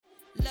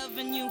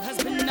Loving you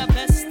has been the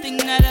best thing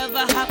that ever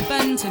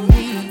happened to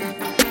me.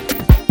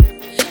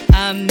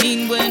 I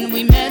mean, when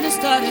we met and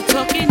started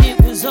talking, it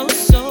was oh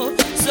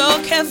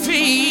so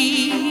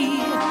carefree.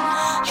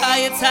 Are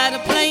you tired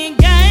of playing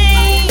games?